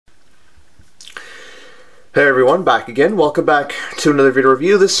Hey everyone, back again. Welcome back to another video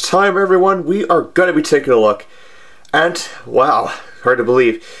review. This time, everyone, we are going to be taking a look at, wow, hard to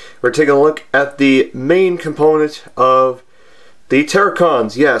believe, we're taking a look at the main component of the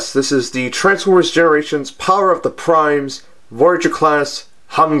Terrorcons. Yes, this is the Transformers Generations Power of the Primes Voyager class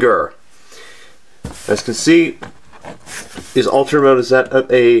Hun Gurrr. As you can see, his alternate mode is that of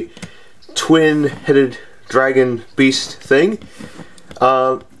a twin-headed dragon beast thing.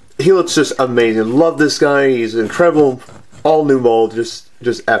 He looks just amazing. Love this guy. He's incredible. All new mold. Just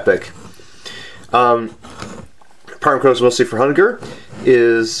epic. Prime colors mostly for Hun Gurrr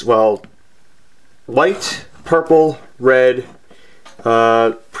is, well, white, purple, red,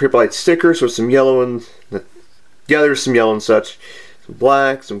 pretty light stickers with some yellow and there's some yellow and such. Some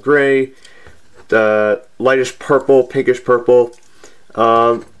black, some gray, lightish purple, pinkish purple,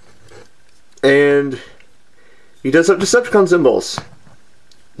 and he does have Decepticon symbols.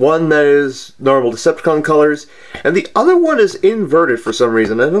 One that is normal Decepticon colors, and the other one is inverted for some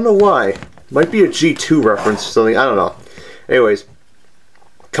reason. I don't know why. Might be a G2 reference or something. I don't know. Anyways,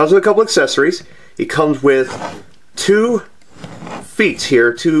 comes with a couple accessories. He comes with two of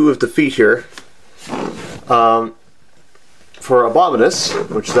the feet here. For Abominus,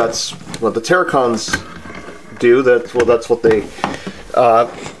 which that's what the Terrorcons do. That's what they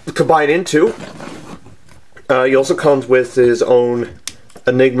combine into. He also comes with his own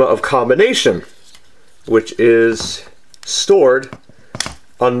Enigma of Combination, which is stored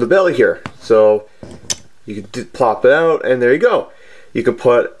on the belly here. So you can plop it out, and there you go. You can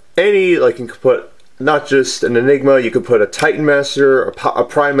put any, like you can put not just an Enigma, you can put a Titan Master, a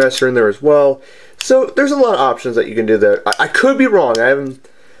Prime Master in there as well. So there's a lot of options that you can do there. I could be wrong.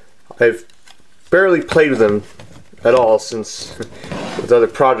 I've barely played with them at all since with other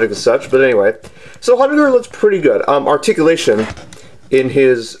projects and such. But anyway, so Hun Gurrr looks pretty good. Articulation in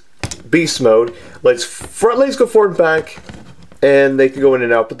his beast mode lets front legs go forward and back, and they can go in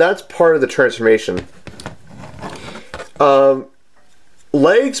and out, but that's part of the transformation. Back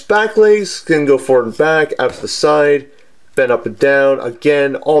legs can go forward and back, out to the side, bend up and down,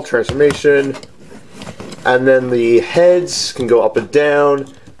 again, all transformation. And then the heads can go up and down,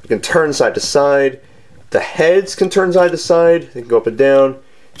 you can turn side to side. The heads can turn side to side, they can go up and down,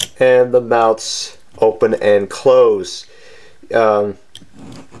 and the mouths open and close. So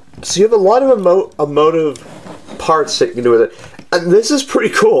you have a lot of emotive parts that you can do with it. And this is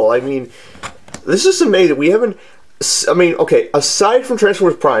pretty cool. I mean, this is amazing. We haven't... I mean, okay, aside from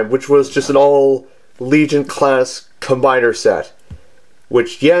Transformers Prime, which was just an all Legion class combiner set,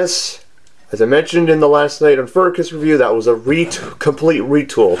 which, yes, as I mentioned in the last night on Furcus review, that was a complete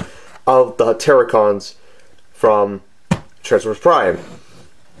retool of the Terrorcons from Transformers Prime.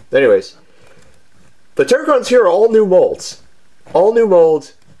 Anyways, the Terrorcons here are all new molds. All new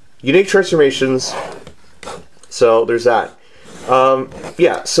molds, unique transformations, so there's that.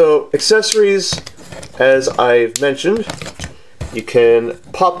 Yeah, so accessories, as I've mentioned, you can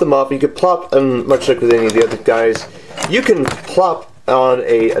pop them off. You can plop, much like with any of the other guys, you can plop on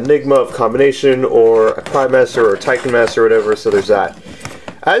a Enigma of Combination or a Prime Master or a Titan Master or whatever, so there's that.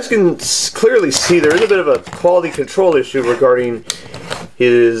 As you can clearly see, there is a bit of a quality control issue regarding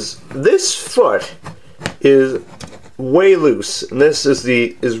this foot is way loose, and this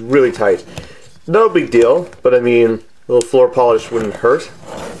is really tight. No big deal, but I mean, a little floor polish wouldn't hurt.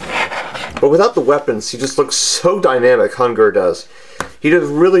 But without the weapons, he just looks so dynamic. Hun Gurrr does. He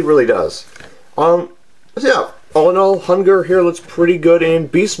just really does. So yeah, all in all, Hun Gurrr here looks pretty good in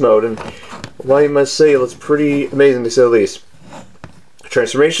beast mode, and well, I must say, it looks pretty amazing to say the least.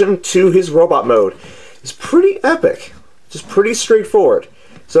 Transformation to his robot mode is pretty epic. Just pretty straightforward.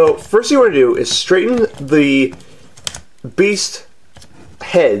 So first thing you want to do is straighten the beast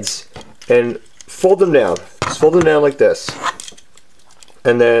heads and fold them down. Just fold them down like this.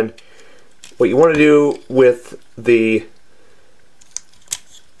 And then what you want to do with the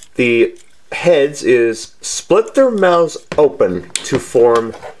heads is split their mouths open to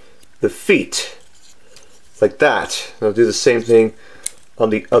form the feet. Like that. I'll do the same thing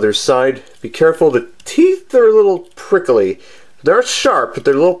on the other side. Be careful, the teeth are a little prickly. They're sharp, but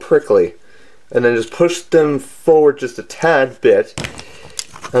they're a little prickly. And then just push them forward just a tad bit,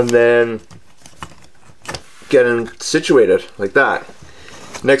 and then get them situated like that.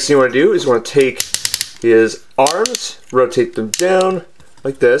 Next thing you want to do is you want to take his arms, rotate them down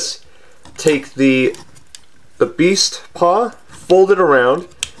like this, take the beast paw, fold it around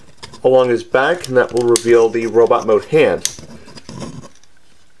along his back, and that will reveal the robot mode hand.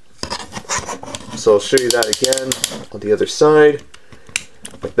 So I'll show you that again on the other side,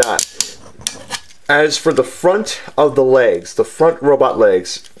 like that. As for the front of the legs, the front robot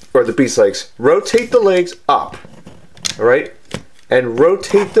legs, or the beast legs, rotate the legs up, alright? And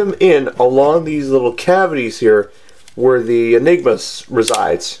rotate them in along these little cavities here where the Enigma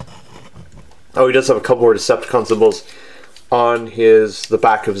resides. Oh, he does have a couple more Decepticon symbols on the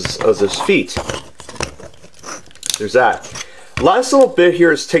back of his feet. There's that. Last little bit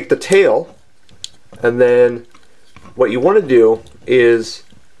here is take the tail, and then what you want to do is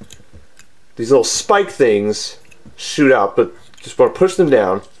these little spike things shoot out, but just want to push them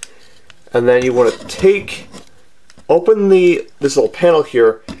down, and then you want to open this little panel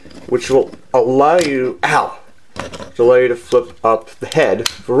here, which will allow you, to flip up the head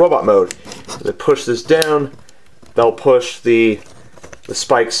for robot mode. And then push this down. That'll push the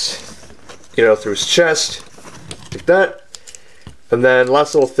spikes, through his chest, like that. And then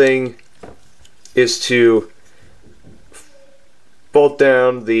last little thing is to fold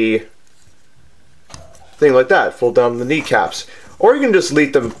down the thing like that. Fold down the kneecaps, or you can just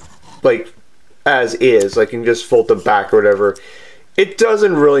leave them like as is. Like you can just fold them back or whatever. It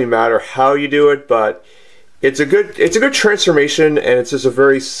doesn't really matter how you do it, but it's a good transformation, and it's just a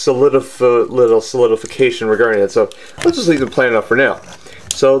very little solidification regarding it. So let's just leave the plan up for now.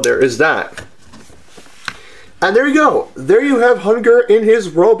 So there is that. And there you go. There you have Hun Gurrr in his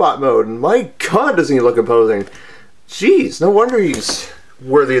robot mode. And my God, doesn't he look imposing? Jeez, no wonder he's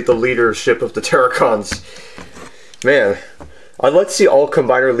worthy of the leadership of the Terrorcons. Man, I'd like to see all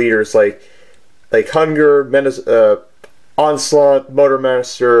combiner leaders like Hun Gurrr, Onslaught,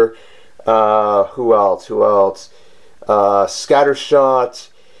 Motormaster. Who else? Scattershot,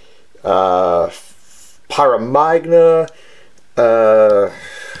 Pyramagna,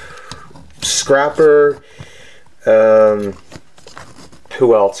 Scrapper. Who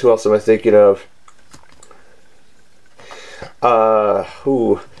else? Who else am I thinking of?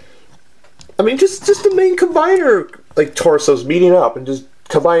 Who? I mean, just the main combiner torsos meeting up and just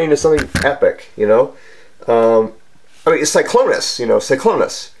combining into something epic. I mean, it's Cyclonus.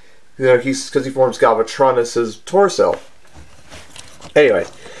 Cyclonus. Because he forms Galvatronus' torso.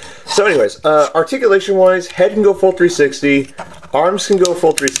 Anyways, articulation-wise, head can go full 360, arms can go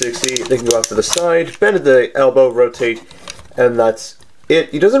full 360, they can go out to the side, bend at the elbow, rotate, and that's it.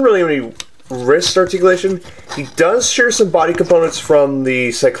 He doesn't really have any wrist articulation. He does share some body components from the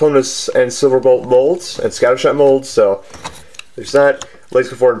Cyclonus and Silverbolt molds, and Scattershot molds, so there's that. Legs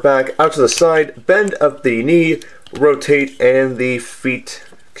go forward and back, out to the side, bend up the knee, rotate, and the feet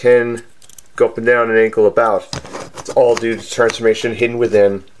can go up and down and ankle about. It's all due to transformation hidden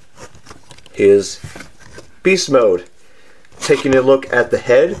within his beast mode. Taking a look at the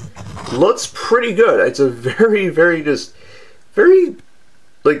head, looks pretty good. It's a very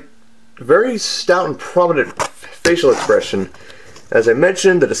stout and prominent facial expression. As I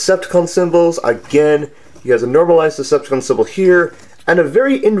mentioned, the Decepticon symbols, again, he has a normalized Decepticon symbol here, and a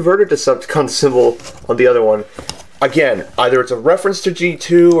very inverted Decepticon symbol on the other one. Again, either it's a reference to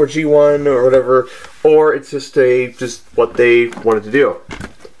G2 or G1 or whatever, or it's just what they wanted to do.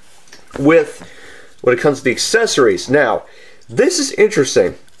 When it comes to the accessories, now, this is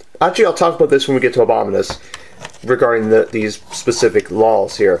interesting. Actually, I'll talk about this when we get to Abominus, regarding these specific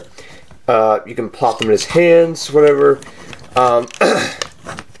laws here. You can plop them in his hands, whatever.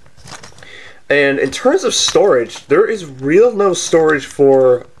 And in terms of storage, there is no storage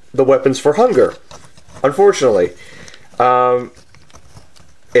for the weapons for Hun Gurrr, unfortunately.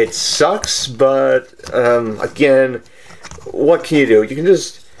 It sucks, but again, what can you do? You can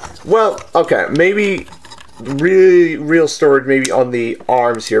just, maybe real storage maybe on the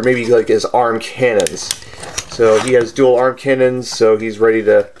arms here, maybe like his arm cannons. So he has dual arm cannons, so he's ready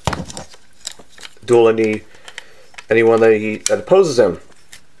to duel anyone that opposes him.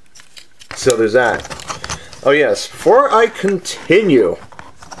 So there's that. Oh yes, before I continue,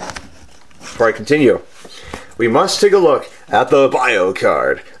 we must take a look at the bio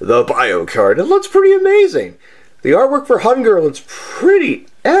card. The bio card. It looks pretty amazing. The artwork for Hun Gurrr looks pretty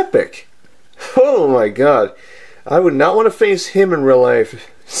epic. Oh my God. I would not want to face him in real life.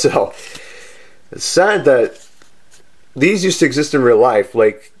 So, it's sad that these used to exist in real life.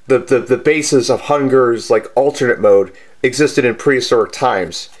 Like, the basis of Hun Gurr's, alternate mode existed in prehistoric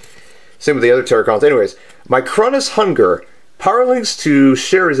times. Same with the other Terrorcons. Anyways, Micronus Hun Gurrr. Power links to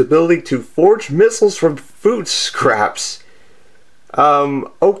share his ability to forge missiles from food scraps.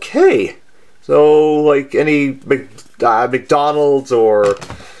 Okay. So, like any McDonald's or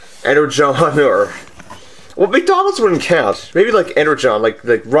Energon or... Well, McDonald's wouldn't count. Maybe like Energon, like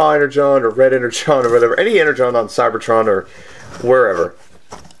raw Energon or red Energon or whatever. Any Energon on Cybertron or wherever.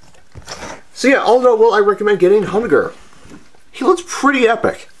 So yeah, all in all, I recommend getting Hun Gurrr. He looks pretty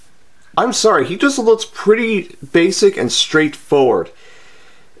epic. I'm sorry, he just looks pretty basic and straightforward.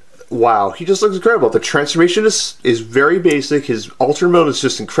 wow, he just looks incredible. The transformation is very basic. His alternate mode is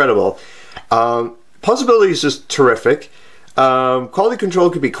just incredible. Possibility is just terrific. Quality control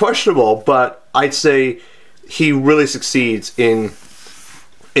could be questionable, but I'd say he really succeeds in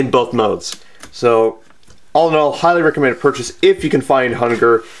both modes. So, all in all, highly recommended purchase if you can find Hun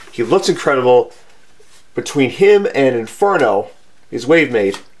Gurrr. He looks incredible. Between him and Inferno, his wave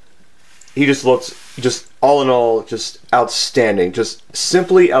mate, he just looks, all in all, just outstanding. Just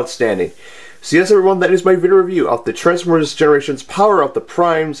simply outstanding. So yes, everyone, that is my video review of the Transformers Generations Power Up the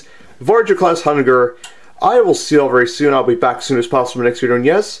Primes Voyager Class Hun Gurrr. I will see you all very soon. I'll be back as soon as possible in the next video. And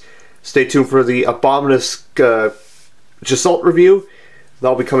yes, stay tuned for the Abominus Jasalt review.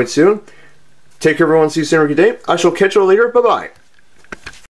 That'll be coming soon. Take care, everyone. See you soon. Good day. I shall catch you all later. Bye-bye.